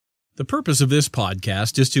The purpose of this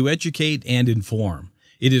podcast is to educate and inform.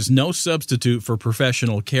 It is no substitute for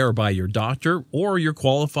professional care by your doctor or your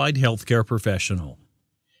qualified healthcare professional.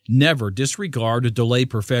 Never disregard or delay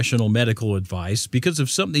professional medical advice because of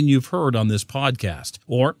something you've heard on this podcast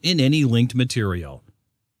or in any linked material.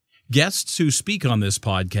 Guests who speak on this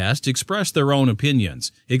podcast express their own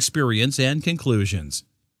opinions, experience, and conclusions.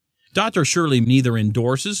 Dr. Shirley neither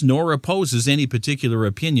endorses nor opposes any particular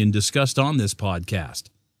opinion discussed on this podcast.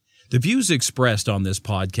 The views expressed on this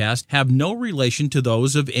podcast have no relation to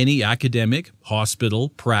those of any academic, hospital,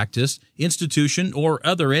 practice, institution, or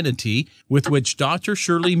other entity with which Dr.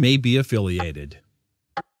 Shirley may be affiliated.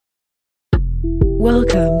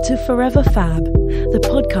 Welcome to Forever Fab, the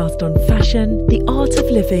podcast on fashion, the art of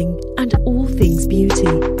living, and all things beauty.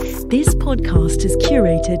 This podcast is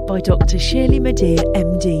curated by Dr. Shirley Madhere,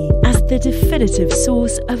 MD, as the definitive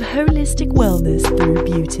source of holistic wellness through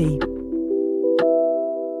beauty.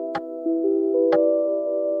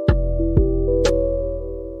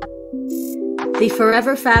 The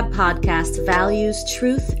Forever Fab podcast values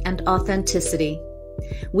truth and authenticity.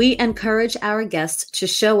 We encourage our guests to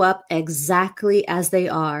show up exactly as they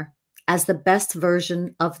are, as the best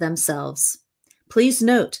version of themselves. Please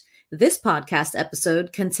note, this podcast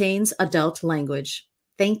episode contains adult language.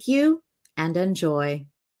 Thank you and enjoy.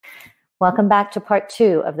 Welcome back to part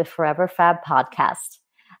 2 of the Forever Fab podcast.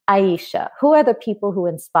 Aisha, who are the people who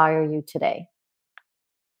inspire you today?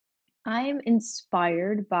 I'm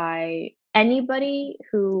inspired by anybody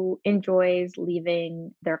who enjoys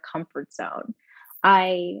leaving their comfort zone.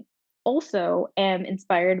 I also am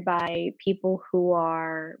inspired by people who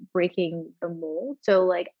are breaking the mold. So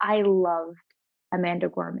I loved Amanda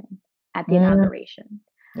Gorman at the inauguration.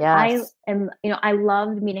 Yes. I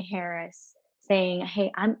loved Mina Harris saying,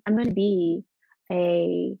 hey, I'm going to be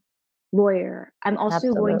a lawyer. I'm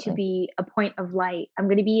also going to be a point of light. I'm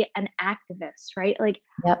going to be an activist, right?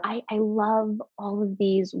 I love all of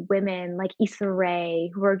these women like Issa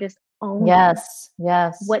Rae who are just owning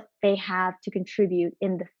what they have to contribute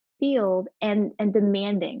in the field and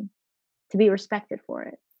demanding to be respected for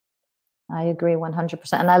it. I agree 100%.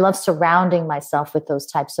 And I love surrounding myself with those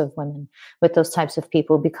types of women, with those types of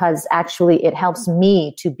people, because actually it helps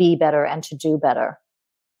me to be better and to do better.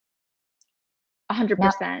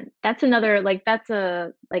 100%. That's another, that's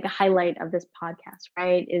a highlight of this podcast,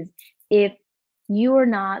 right? Is if you are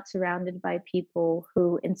not surrounded by people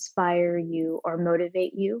who inspire you or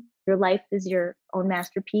motivate you, your life is your own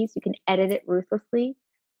masterpiece. You can edit it ruthlessly,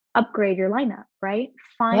 upgrade your lineup, right?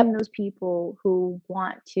 Find those people who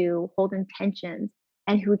want to hold intentions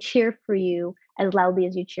and who cheer for you as loudly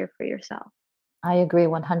as you cheer for yourself. I agree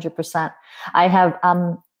 100%. I have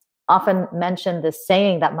often mentioned this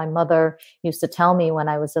saying that my mother used to tell me when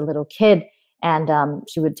I was a little kid. And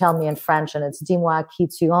she would tell me in French, and it's dis-moi qui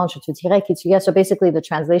tu es, je te dirai qui tu es. So basically the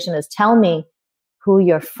translation is, tell me who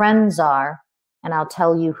your friends are, and I'll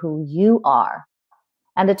tell you who you are.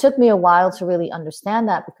 And it took me a while to really understand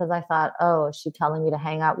that, because I thought, oh, is she telling me to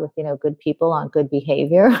hang out with, good people on good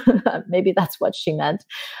behavior? Maybe that's what she meant.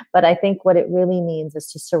 But I think what it really means is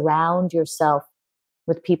to surround yourself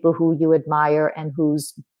with people who you admire and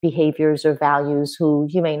whose behaviors or values, who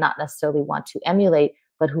you may not necessarily want to emulate,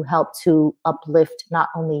 but who help to uplift not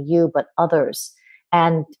only you, but others.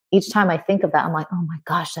 And each time I think of that, I'm like, oh my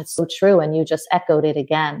gosh, that's so true. And you just echoed it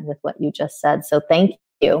again with what you just said. So thank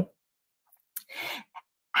you.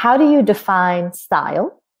 How do you define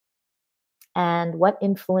style? And what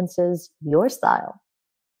influences your style?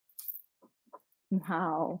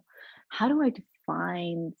 Wow. How do I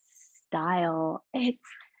define style? I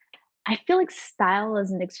feel like style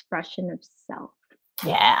is an expression of self.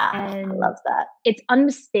 Yeah, and I love that. It's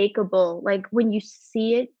unmistakable. When you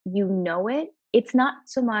see it, you know it. It's not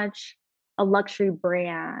so much a luxury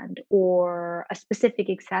brand or a specific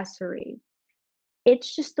accessory.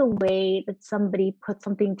 It's just the way that somebody puts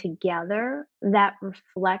something together that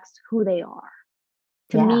reflects who they are.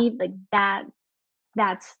 To me,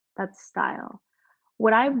 that's style.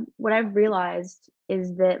 What I've realized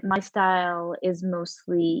is that my style is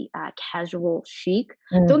mostly casual chic.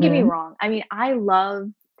 Don't get me wrong. I mean, I love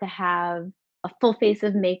to have a full face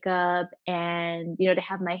of makeup and, to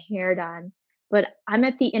have my hair done. But I'm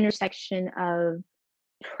at the intersection of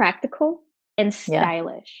practical and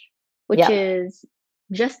stylish, which is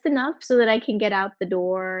just enough so that I can get out the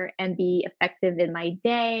door and be effective in my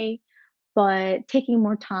day, but taking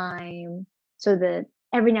more time so that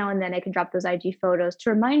every now and then I can drop those IG photos to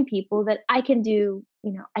remind people that I can do,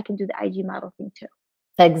 I can do the IG model thing too.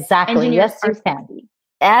 Exactly. Engineers yes, you can. Sexy.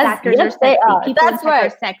 Actors are sexy. Are. People That's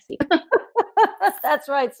right. are sexy. That's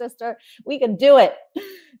right, sister. We can do it.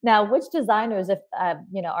 Now, which designers, if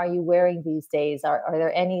are you wearing these days? Are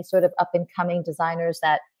there any sort of up and coming designers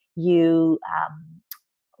that you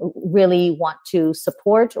really want to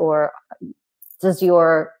support, or does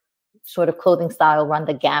your sort of clothing style run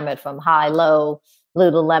the gamut from high, low,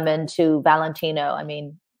 Lululemon to Valentino? I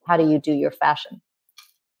mean, how do you do your fashion?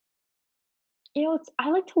 I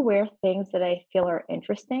like to wear things that I feel are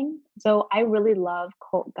interesting. So I really love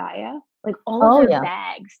Cult Gaia. Like all of their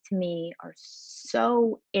bags to me are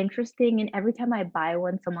so interesting. And every time I buy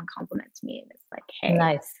one, someone compliments me and it's like, hey,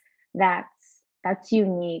 nice. That's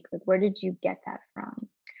unique. Like, where did you get that from?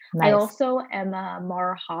 Nice. I also am a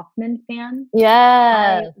Mara Hoffman fan.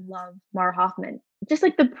 Yeah. I love Mara Hoffman. Just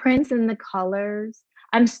like the prints and the colors.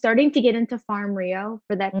 I'm starting to get into Farm Rio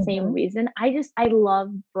for that same reason. I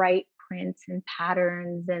love bright prints and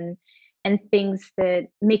patterns and things that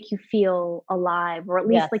make you feel alive, or at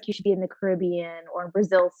least like you should be in the Caribbean or in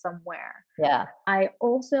Brazil somewhere. Yeah. I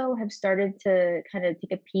also have started to kind of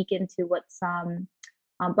take a peek into what some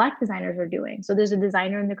Black designers are doing. So there's a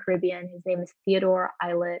designer in the Caribbean. His name is Theodore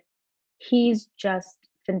Eilert. He's just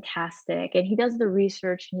fantastic. And he does the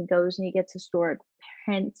research and he goes and he gets historic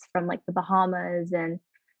prints from like the Bahamas, and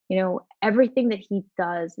everything that he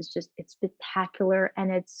does is it's spectacular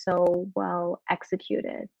and it's so well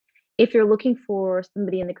executed. If you're looking for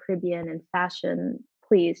somebody in the Caribbean in fashion,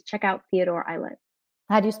 please check out Theodore Eilert.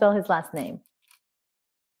 How do you spell his last name?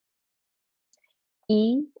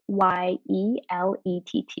 Eyelett.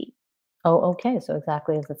 Oh, okay. So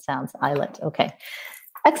exactly as it sounds, Eilert. Okay.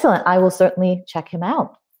 Excellent. I will certainly check him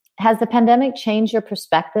out. Has the pandemic changed your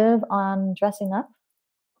perspective on dressing up?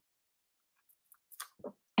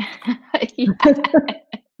 Me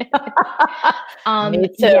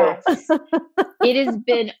too. Yes. It has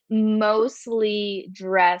been mostly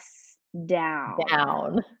dress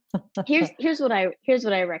down. Here's what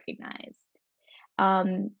I recognize.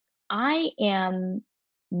 I am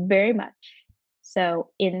very much so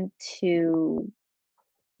into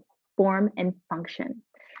form and function.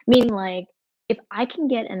 Meaning, like, if I can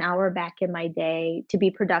get an hour back in my day to be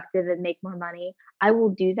productive and make more money, I will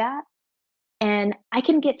do that. And I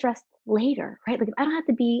can get dressed later, right? Like, if I don't have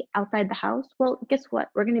to be outside the house, well, guess what?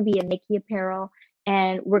 We're going to be in Nikki apparel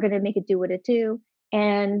and we're going to make it do what it do.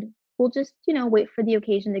 And we'll just, wait for the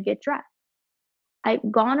occasion to get dressed.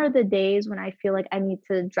 Gone are the days when I feel like I need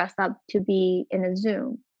to dress up to be in a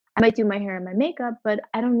Zoom. I might do my hair and my makeup, but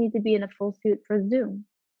I don't need to be in a full suit for Zoom.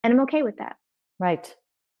 And I'm okay with that. Right.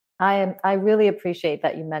 I really appreciate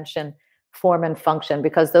that you mentioned form and function,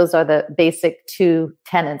 because those are the basic two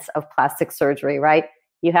tenets of plastic surgery, right?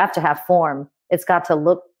 You have to have form. It's got to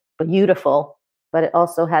look beautiful, but it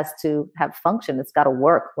also has to have function. It's got to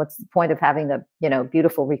work. What's the point of having a,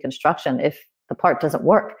 beautiful reconstruction if the part doesn't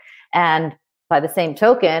work? And by the same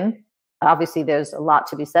token, obviously there's a lot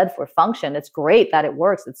to be said for function. It's great that it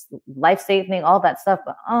works. It's life-saving, all that stuff.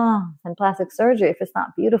 But in plastic surgery, if it's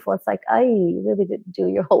not beautiful, it's like, you really didn't do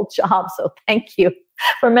your whole job. So thank you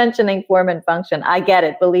for mentioning form and function. I get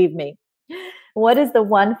it. Believe me. What is the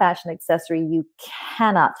one fashion accessory you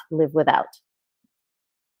cannot live without?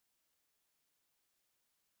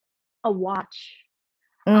 A watch.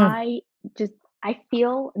 I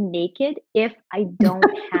feel naked if I don't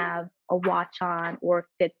have a watch on or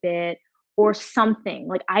Fitbit or something.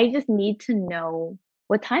 Like, I just need to know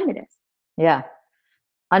what time it is. Yeah.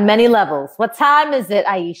 On many levels. What time is it,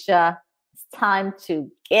 Aisha? It's time to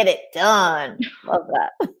get it done. Love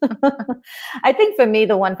that. I think for me,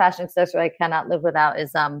 the one fashion accessory I cannot live without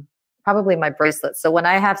is probably my bracelets. So when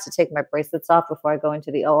I have to take my bracelets off before I go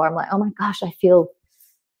into the OR, I'm like, oh my gosh, I feel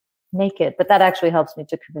naked. But that actually helps me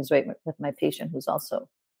to commiserate with my patient who's also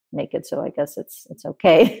naked. So I guess it's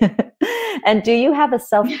okay. And do you have a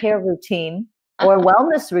self-care routine or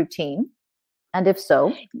wellness routine? And if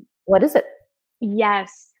so, what is it?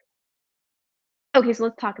 Yes. Okay, so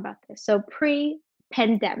let's talk about this. So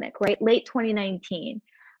pre-pandemic, right? Late 2019,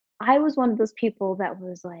 I was one of those people that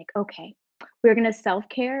was like, okay, we're going to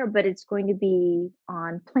self-care, but it's going to be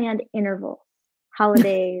on planned intervals,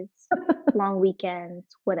 holidays, long weekends,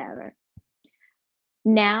 whatever.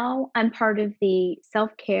 Now I'm part of the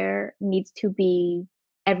self-care needs to be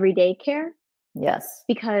everyday care. Yes.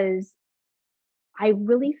 Because I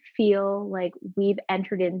really feel like we've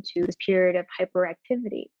entered into this period of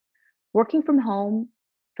hyperactivity. Working from home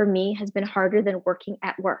for me has been harder than working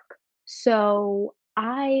at work. So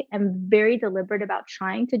I am very deliberate about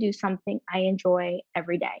trying to do something I enjoy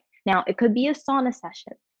every day. Now, it could be a sauna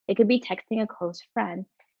session. It could be texting a close friend.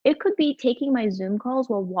 It could be taking my Zoom calls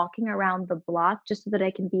while walking around the block just so that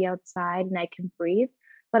I can be outside and I can breathe.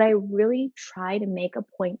 But I really try to make a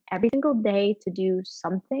point every single day to do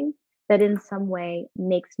something that in some way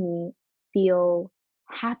makes me feel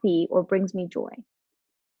happy or brings me joy.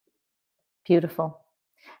 Beautiful.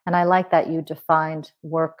 And I like that you defined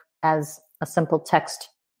work as a simple text,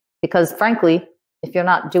 because frankly, if you're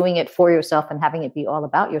not doing it for yourself and having it be all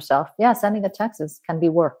about yourself, yeah, sending a text can be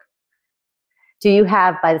work. Do you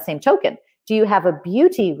have, by the same token, do you have a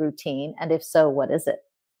beauty routine? And if so, what is it?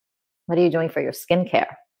 What are you doing for your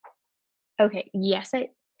skincare? Okay, yes,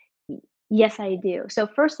 I do. So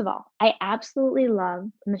first of all, I absolutely love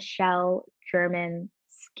Michelle German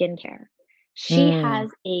skincare. She has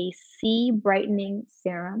a C brightening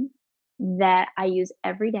serum that I use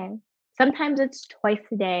every day. Sometimes it's twice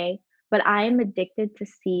a day, but I am addicted to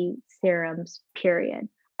C serums, period.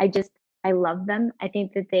 I love them. I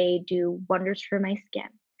think that they do wonders for my skin.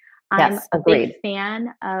 I'm Yes, a agreed. big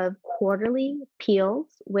fan of quarterly peels,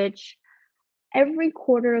 which every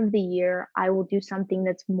quarter of the year, I will do something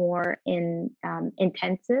that's more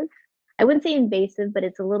intensive. I wouldn't say invasive, but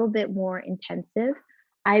it's a little bit more intensive.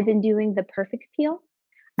 I've been doing the perfect peel.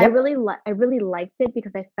 I Yep. really liked it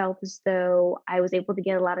because I felt as though I was able to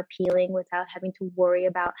get a lot of peeling without having to worry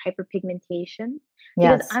about hyperpigmentation.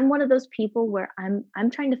 Because Yes. I'm one of those people where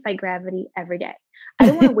I'm trying to fight gravity every day. I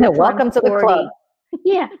don't want to wait till Welcome I'm to the 40. club.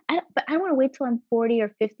 Yeah, but I want to wait till I'm 40 or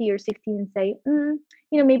 50 or 60 and say,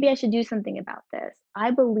 maybe I should do something about this.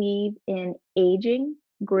 I believe in aging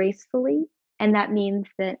gracefully, and that means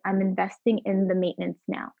that I'm investing in the maintenance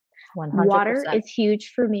now. 100%. Water is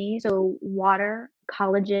huge for me. So water,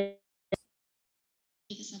 collagen,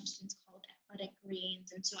 a substance called athletic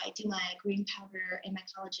greens. And so I do my green powder and my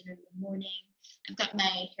collagen in the morning. I've got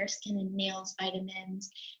my hair, skin, and nails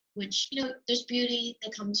vitamins, which, there's beauty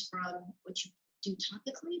that comes from what you do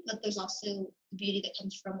topically, but there's also beauty that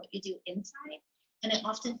comes from what you do inside. And I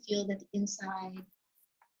often feel that the inside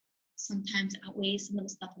sometimes outweighs some of the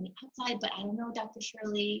stuff on the outside, but I don't know, Dr.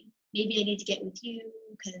 Shirley, maybe I need to get with you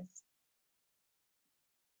because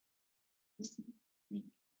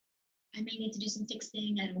I may need to do some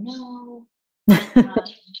fixing. I don't know. But,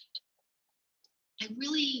 I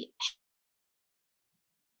really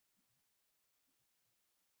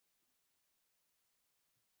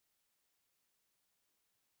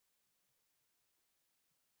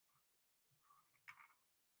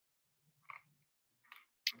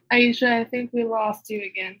Aisha, I think we lost you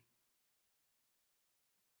again.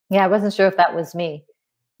 Yeah, I wasn't sure if that was me.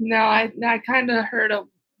 No, I kind of heard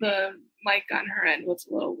the mic on her end was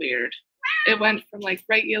a little weird. It went from like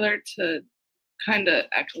regular to kind of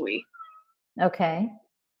echoey. Okay.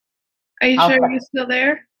 Aisha, are you still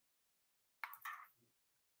there?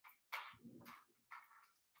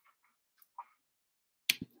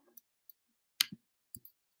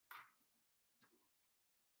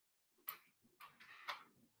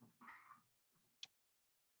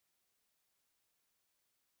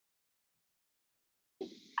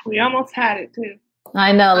 We almost had it too.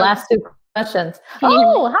 I know. Last two questions.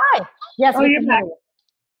 Hi. Yes. Oh, you're back.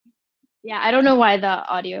 Yeah, I don't know why the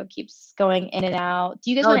audio keeps going in and out. Do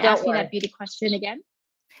you guys want to ask me that beauty question again?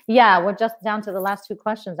 Yeah, we're just down to the last two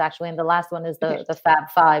questions actually, and the last one is the Fab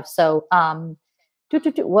Five. So,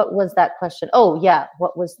 what was that question? Oh, yeah.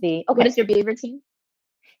 What was the? Okay. What is your beauty routine?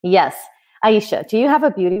 Yes, Aisha, do you have a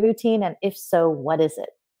beauty routine, and if so, what is it?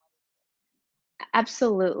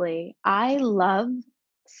 Absolutely. I love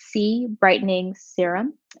C brightening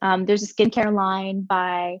serum. There's a skincare line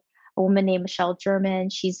by a woman named Michelle German.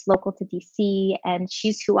 She's local to DC, and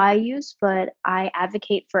she's who I use, but I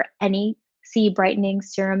advocate for any C brightening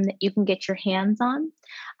serum that you can get your hands on.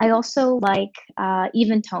 I also like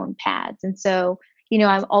even tone pads. And so,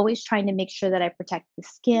 I'm always trying to make sure that I protect the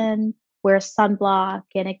skin, wear sunblock,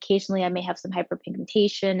 and occasionally I may have some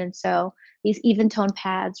hyperpigmentation. And so these even tone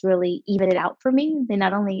pads really even it out for me. They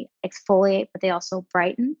not only exfoliate, but they also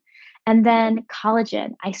brighten. And then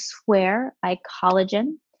collagen. I swear by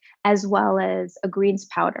collagen as well as a greens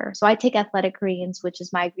powder. So I take athletic greens, which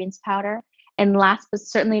is my greens powder. And last but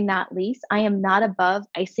certainly not least, I am not above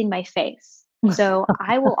icing my face. So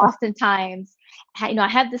I will oftentimes, I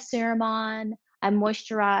have the serum on, I'm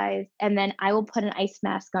moisturized, and then I will put an ice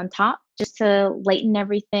mask on top just to lighten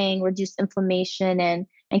everything, reduce inflammation, and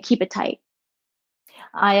keep it tight.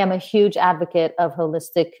 I am a huge advocate of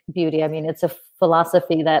holistic beauty. I mean, it's a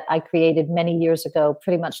philosophy that I created many years ago,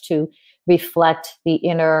 pretty much to reflect the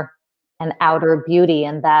inner and outer beauty.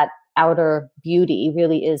 And that outer beauty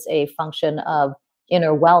really is a function of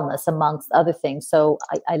inner wellness, amongst other things. So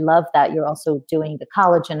I love that you're also doing the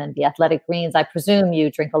collagen and the athletic greens. I presume you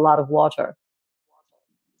drink a lot of water.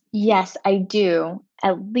 Yes, I do.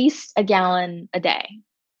 At least a gallon a day.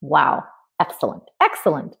 Wow. Excellent.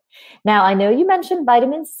 Excellent. Now, I know you mentioned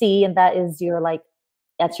vitamin C, and that is your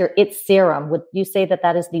that's your it serum. Would you say that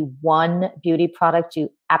that is the one beauty product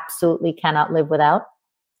you absolutely cannot live without?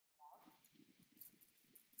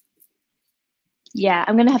 Yeah,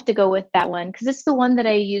 I'm going to have to go with that one because it's the one that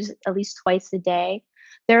I use at least twice a day.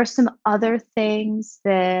 There are some other things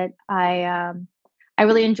that I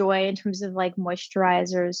really enjoy in terms of like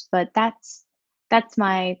moisturizers, but that's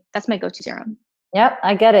my go-to serum. Yep,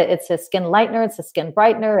 I get it. It's a skin lightener. It's a skin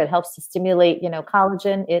brightener. It helps to stimulate,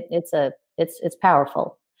 collagen. It's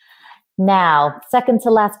powerful. Now, second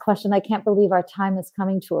to last question. I can't believe our time is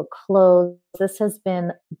coming to a close. This has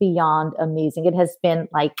been beyond amazing. It has been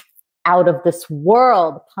like out of this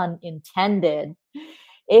world, pun intended.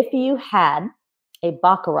 If you had a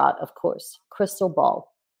baccarat, of course, crystal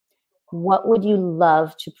ball, what would you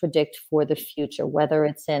love to predict for the future, whether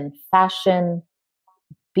it's in fashion,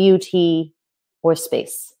 beauty, or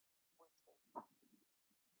space?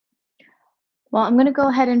 Well, I'm going to go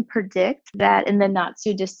ahead and predict that in the not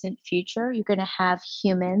so distant future, you're going to have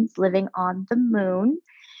humans living on the moon.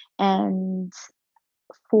 And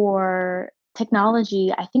for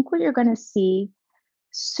technology, I think what you're going to see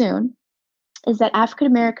soon is that African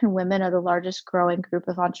American women are the largest growing group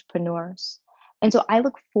of entrepreneurs. And so I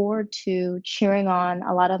look forward to cheering on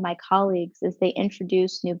a lot of my colleagues as they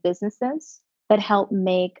introduce new businesses that help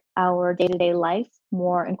make our day-to-day life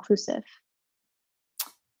more inclusive.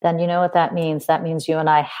 Then you know what that means. That means you and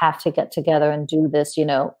I have to get together and do this,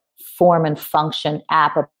 form and function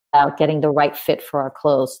app about getting the right fit for our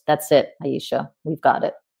clothes. That's it, Aisha. We've got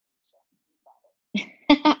it.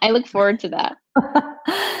 I look forward to that.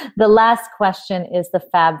 The last question is the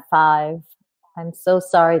Fab Five. I'm so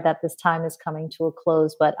sorry that this time is coming to a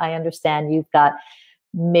close, but I understand you've got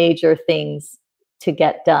major things to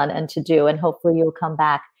get done and to do, and hopefully you'll come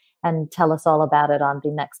back and tell us all about it on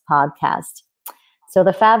the next podcast. So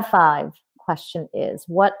the Fab Five question is,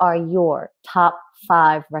 what are your top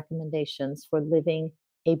 5 recommendations for living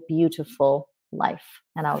a beautiful life?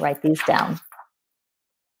 And I'll write these down.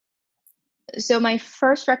 So my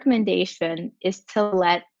first recommendation is to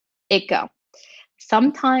let it go.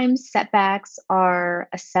 Sometimes setbacks are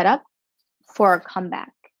a setup for a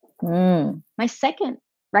comeback. My second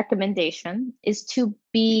recommendation is to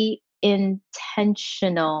be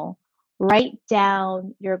intentional. Write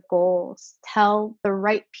down your goals. Tell the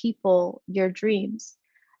right people your dreams.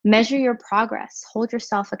 Measure your progress. Hold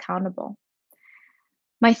yourself accountable.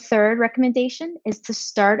 My third recommendation is to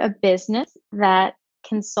start a business that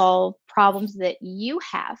can solve problems that you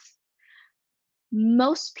have.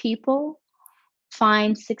 Most people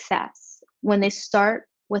find success when they start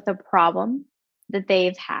with a problem that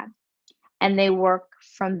they've had and they work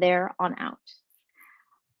from there on out.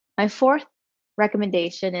 My fourth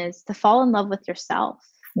recommendation is to fall in love with yourself.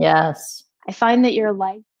 Yes. I find that your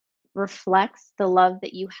life reflects the love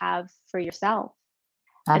that you have for yourself.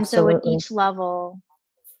 Absolutely. And so at each level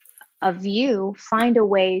of you, find a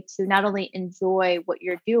way to not only enjoy what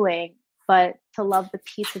you're doing, but to love the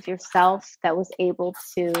piece of yourself that was able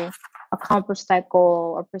to accomplish that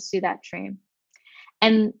goal or pursue that dream.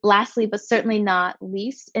 And lastly, but certainly not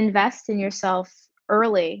least, invest in yourself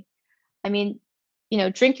early. I mean,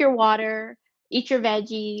 drink your water, eat your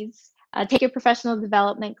veggies, take your professional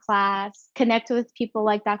development class, connect with people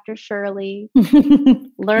like Dr. Shirley,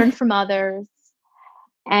 learn from others.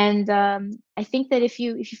 And I think that if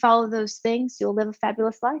you follow those things, you'll live a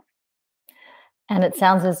fabulous life. And it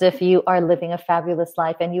sounds as if you are living a fabulous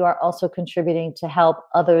life, and you are also contributing to help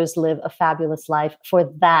others live a fabulous life. For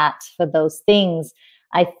those things,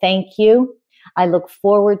 I thank you. I look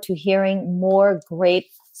forward to hearing more great,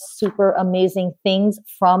 super amazing things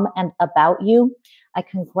from and about you. I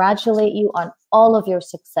congratulate you on all of your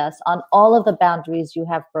success, on all of the boundaries you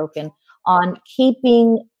have broken, on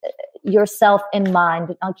keeping yourself in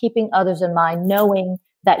mind, on keeping others in mind, knowing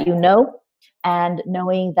that you know, and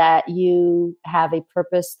knowing that you have a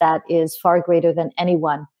purpose that is far greater than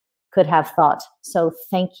anyone could have thought. So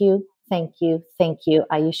thank you,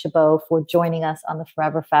 Aisha Bowe, for joining us on the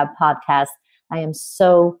Forever Fab podcast. I am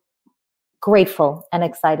so grateful and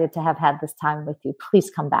excited to have had this time with you.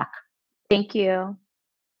 Please come back. Thank you.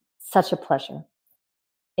 Such a pleasure.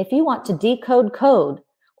 If you want to decode code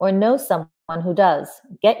or know someone who does,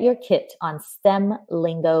 get your kit on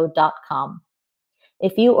stemlingo.com.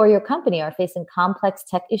 If you or your company are facing complex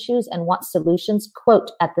tech issues and want solutions, quote,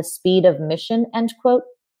 at the speed of mission, end quote,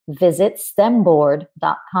 visit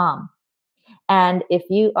stemboard.com. And if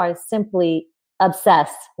you are simply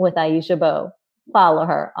obsessed with Aisha Bowe, follow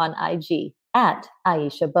her on IG at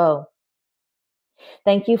Aisha Bowe.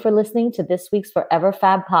 Thank you for listening to this week's Forever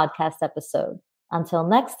Fab podcast episode. Until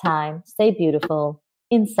next time, stay beautiful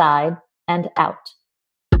inside and out.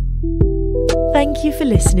 Thank you for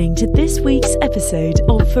listening to this week's episode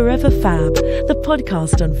of Forever Fab, the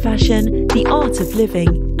podcast on fashion, the art of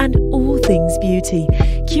living, and all things beauty,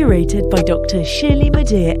 curated by Dr. Shirley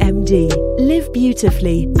Madhere, MD. Live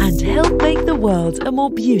beautifully and help make the world a more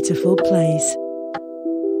beautiful place.